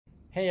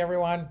Hey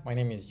everyone, my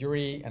name is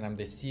Yuri and I'm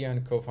the CEO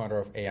and co-founder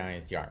of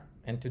AiSDR.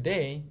 And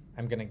today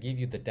I'm going to give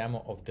you the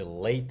demo of the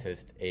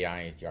latest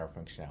AiSDR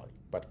functionality.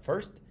 But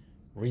first,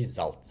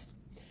 results.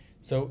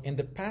 So in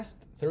the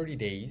past 30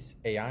 days,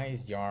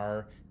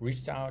 AiSDR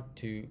reached out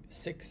to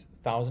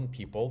 6,000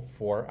 people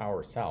for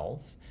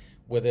ourselves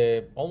with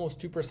a almost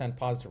 2%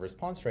 positive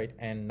response rate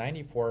and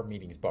 94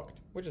 meetings booked,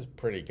 which is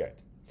pretty good.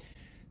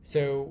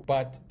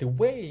 But the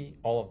way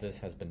all of this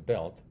has been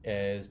built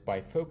is by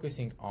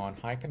focusing on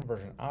high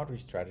conversion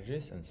outreach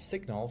strategies and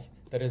signals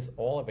that is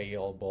all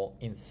available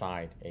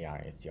inside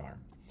AiSDR.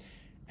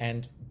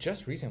 And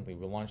just recently,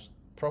 we launched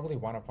probably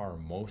one of our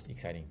most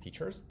exciting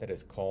features that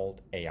is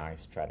called AI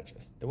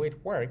Strategist. The way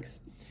it works,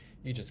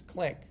 you just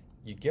click,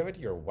 you give it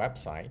your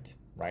website,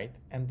 right?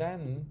 And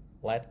then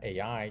let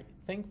AI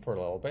think for a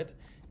little bit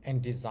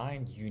and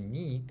design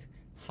unique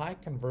high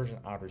conversion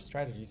outreach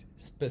strategies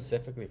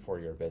specifically for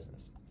your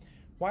business.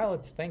 While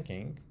it's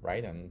thinking,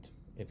 right, and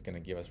it's going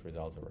to give us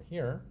results over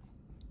here,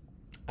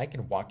 I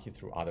can walk you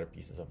through other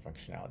pieces of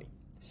functionality.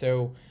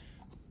 So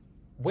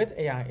with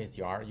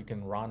AiSDR, you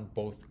can run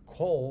both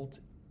cold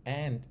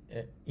and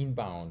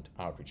inbound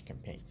outreach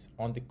campaigns.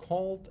 On the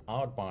cold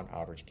outbound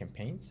outreach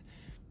campaigns,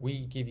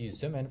 we give you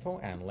Zoom Info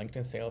and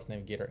LinkedIn Sales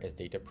Navigator as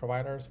data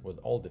providers with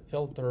all the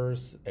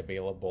filters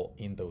available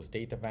in those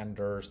data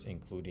vendors,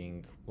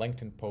 including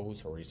LinkedIn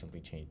posts or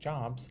recently changed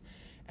jobs.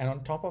 And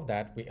on top of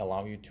that, we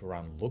allow you to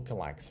run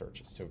lookalike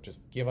searches. So just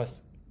give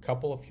us a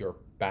couple of your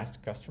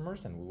best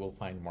customers and we will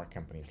find more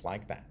companies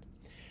like that.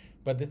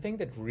 But the thing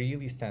that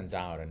really stands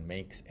out and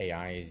makes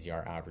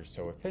AiSDR outreach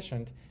so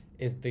efficient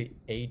is the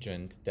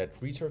agent that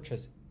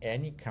researches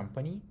any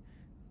company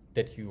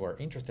that you are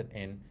interested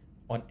in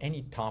on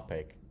any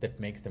topic that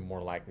makes them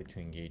more likely to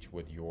engage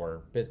with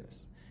your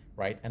business,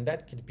 right? And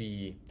that could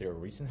be their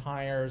recent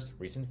hires,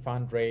 recent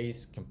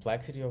fundraise,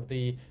 complexity of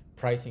the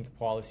pricing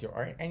policy,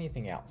 or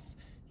anything else.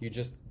 You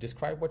just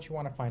describe what you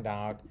want to find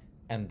out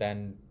and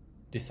then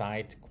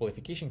decide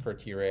qualification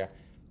criteria,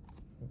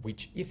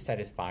 which, if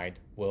satisfied,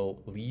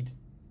 will lead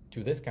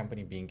to this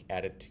company being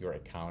added to your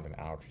account and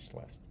outreach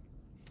list.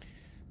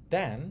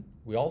 Then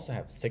we also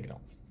have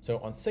signals. So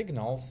on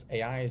signals,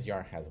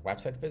 AiSDR has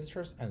website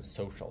visitors and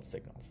social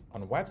signals.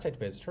 On website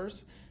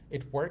visitors,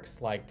 it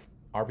works like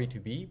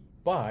RB2B,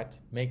 but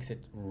makes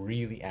it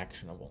really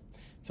actionable.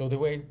 So the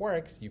way it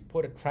works, you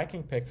put a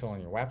tracking pixel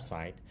on your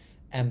website,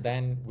 and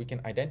then we can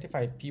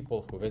identify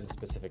people who visit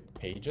specific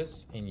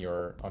pages on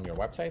your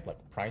website, like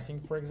pricing,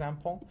 for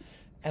example,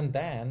 and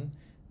then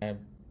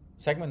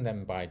segment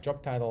them by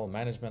job title,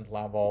 management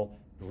level,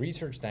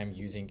 research them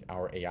using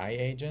our AI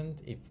agent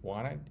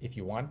if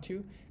you want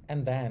to,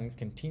 and then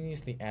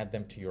continuously add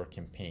them to your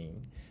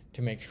campaign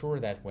to make sure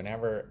that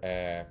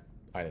whenever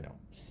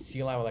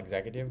C-level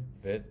executive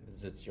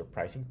visits your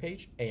pricing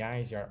page,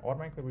 AiSDR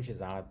automatically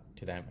reaches out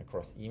to them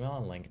across email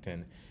and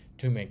LinkedIn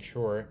to make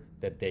sure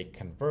that they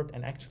convert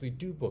and actually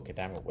do book a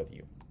demo with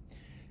you.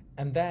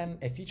 And then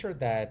a feature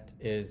that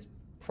is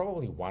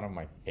probably one of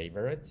my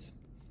favorites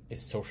is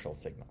social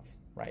signals,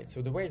 right?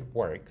 So the way it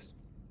works,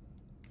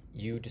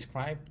 you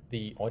describe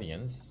the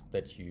audience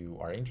that you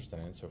are interested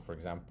in. So for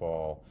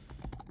example,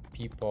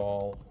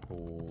 people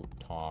who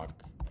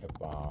talk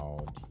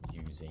about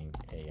using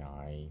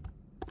AI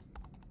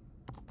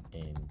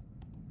in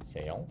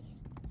sales.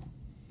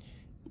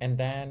 And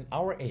then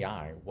our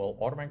AI will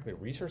automatically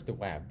research the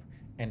web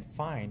and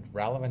find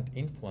relevant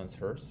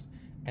influencers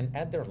and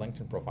add their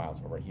LinkedIn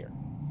profiles over here.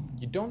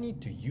 You don't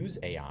need to use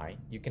AI.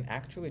 You can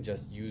actually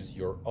just use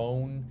your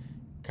own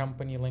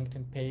company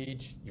LinkedIn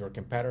page, your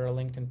competitor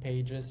LinkedIn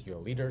pages,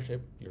 your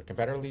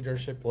competitor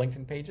leadership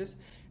LinkedIn pages.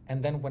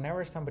 And then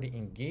whenever somebody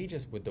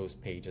engages with those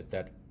pages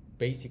that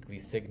basically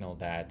signal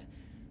that,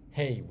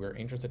 hey, we're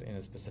interested in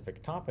a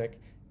specific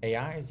topic,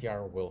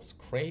 AiSDR will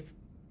scrape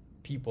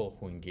people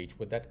who engage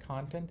with that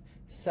content,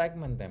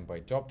 segment them by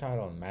job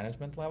title and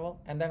management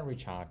level, and then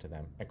reach out to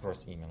them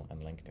across email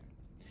and LinkedIn,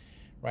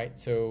 right?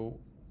 So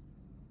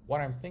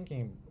what I'm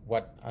going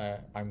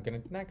to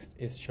do next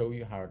is show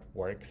you how it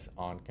works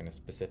on kind of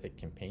specific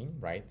campaign,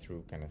 right?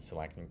 Through kind of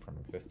selecting from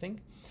existing.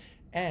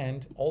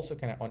 And also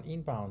kind of on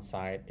inbound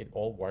side, it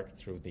all works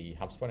through the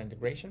HubSpot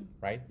integration,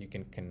 right? You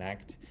can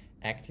connect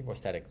active or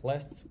static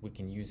lists. We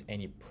can use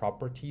any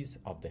properties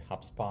of the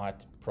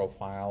HubSpot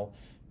profile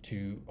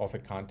of a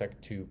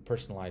contact to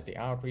personalize the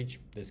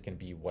outreach. This can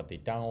be what they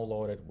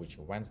downloaded, which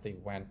events they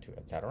went to,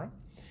 etc.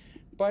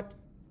 But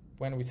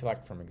when we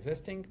select from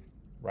existing,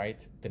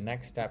 right, the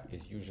next step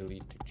is usually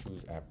to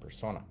choose a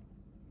persona.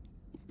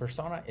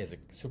 Persona is a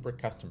super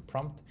custom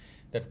prompt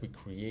that we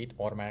create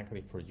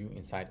automatically for you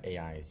inside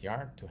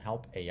AiSDR to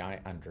help AI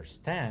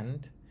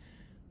understand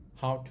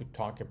how to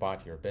talk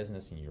about your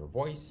business in your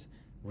voice,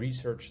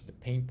 research the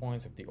pain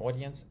points of the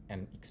audience,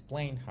 and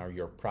explain how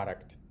your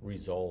product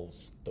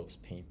resolves those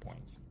pain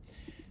points.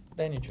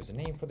 Then you choose a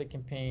name for the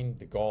campaign,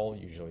 the goal,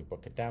 usually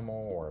book a demo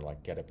or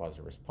like get a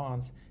positive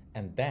response,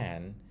 and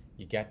then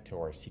you get to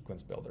our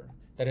sequence builder.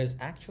 That is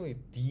actually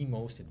the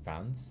most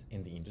advanced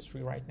in the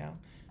industry right now,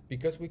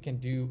 because we can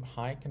do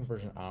high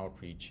conversion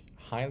outreach,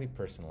 highly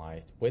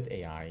personalized with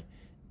AI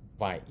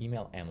via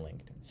email and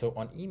LinkedIn. So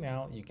on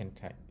email, you can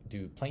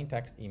do plain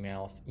text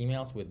emails,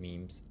 emails with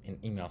memes, and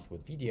emails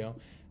with video.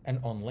 And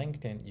on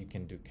LinkedIn, you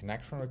can do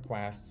connection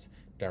requests,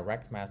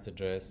 direct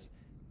messages,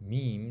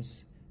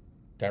 memes,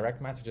 direct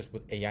messages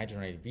with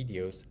AI-generated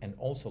videos, and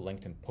also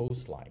LinkedIn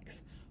post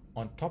likes.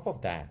 On top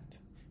of that,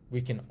 we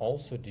can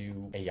also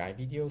do AI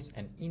videos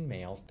and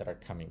emails that are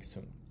coming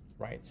soon,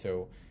 right?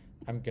 So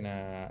I'm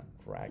gonna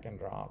drag and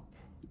drop.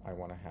 I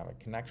wanna have a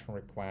connection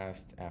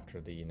request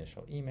after the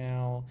initial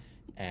email,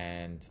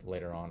 and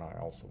later on, I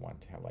also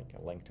want to have like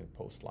a LinkedIn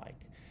post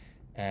like.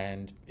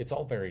 And it's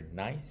all very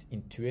nice,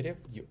 intuitive.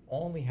 You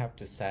only have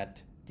to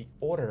set the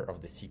order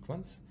of the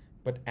sequence,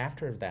 but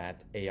after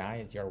that,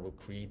 AiSDR will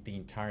create the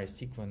entire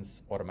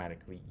sequence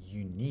automatically,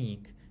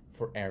 unique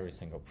for every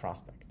single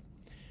prospect.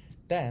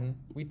 Then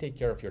we take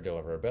care of your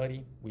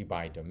deliverability. We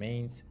buy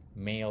domains,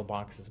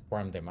 mailboxes,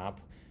 warm them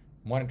up,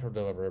 monitor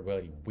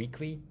deliverability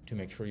weekly to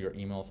make sure your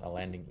emails are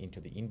landing into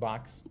the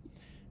inbox.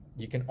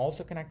 You can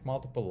also connect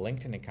multiple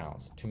LinkedIn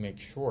accounts to make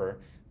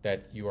sure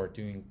that you are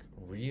doing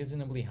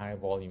reasonably high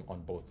volume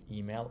on both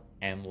email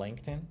and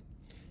LinkedIn.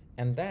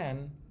 And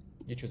then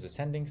you choose a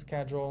sending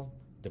schedule,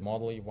 the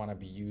model you want to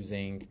be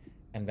using,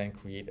 and then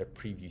create a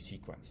preview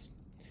sequence.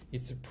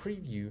 It's a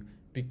preview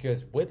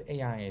because with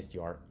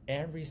AiSDR,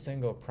 every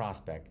single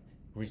prospect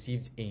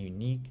receives a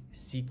unique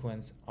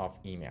sequence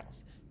of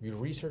emails. We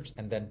research,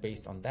 and then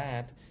based on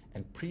that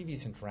and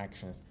previous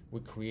interactions, we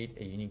create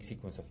a unique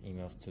sequence of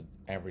emails to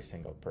every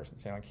single person,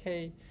 saying like,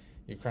 hey,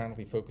 you're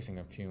currently focusing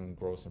on fueling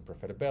growth and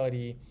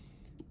profitability,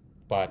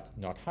 but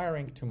not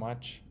hiring too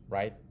much,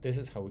 right? This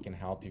is how we can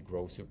help you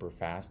grow super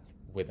fast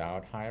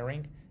without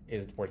hiring.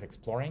 Is it worth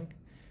exploring?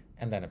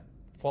 And then a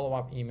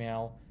follow-up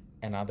email,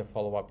 another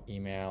follow-up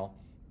email,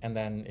 and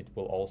then it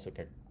will also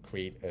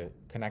create a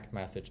connect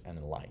message and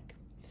a like.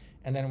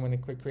 And then when you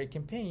click create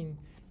campaign,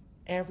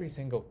 every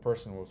single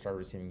person will start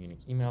receiving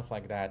unique emails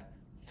like that,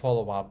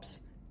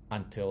 follow-ups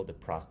until the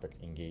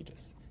prospect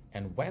engages.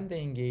 And when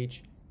they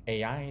engage,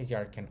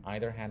 AiSDR can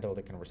either handle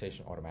the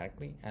conversation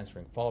automatically,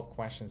 answering follow-up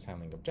questions,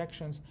 handling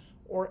objections,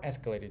 or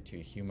escalate it to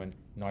a human,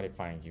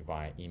 notifying you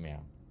via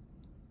email.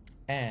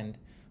 And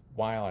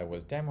while I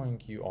was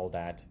demoing you all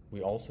that,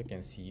 we also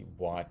can see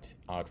what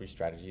outreach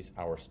strategies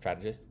our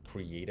strategist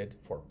created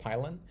for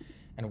Pylon.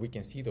 And we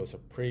can see those are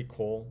pretty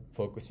cool,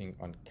 focusing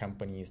on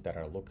companies that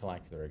are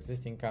lookalike to their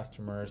existing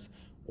customers,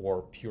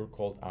 or pure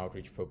cold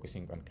outreach,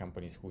 focusing on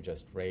companies who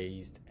just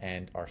raised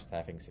and are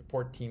staffing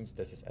support teams.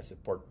 This is a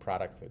support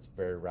product, so it's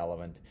very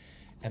relevant.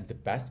 And the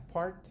best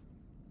part,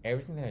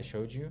 everything that I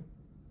showed you,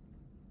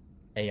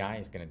 AI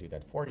is going to do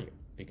that for you.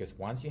 Because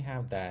once you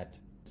have that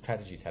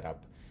strategy set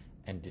up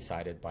and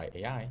decided by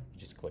AI, you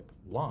just click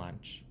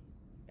launch,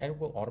 and it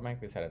will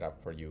automatically set it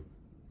up for you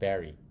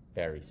very,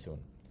 very soon.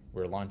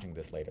 We're launching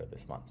this later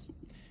this month.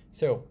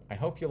 So I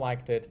hope you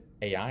liked it.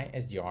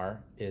 AiSDR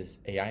is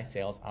AI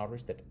sales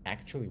outreach that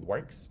actually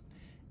works.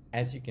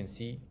 As you can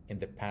see, in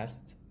the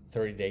past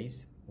 30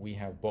 days, we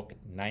have booked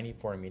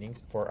 94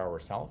 meetings for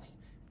ourselves,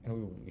 and we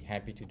will be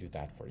happy to do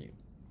that for you.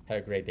 Have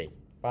a great day.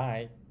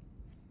 Bye.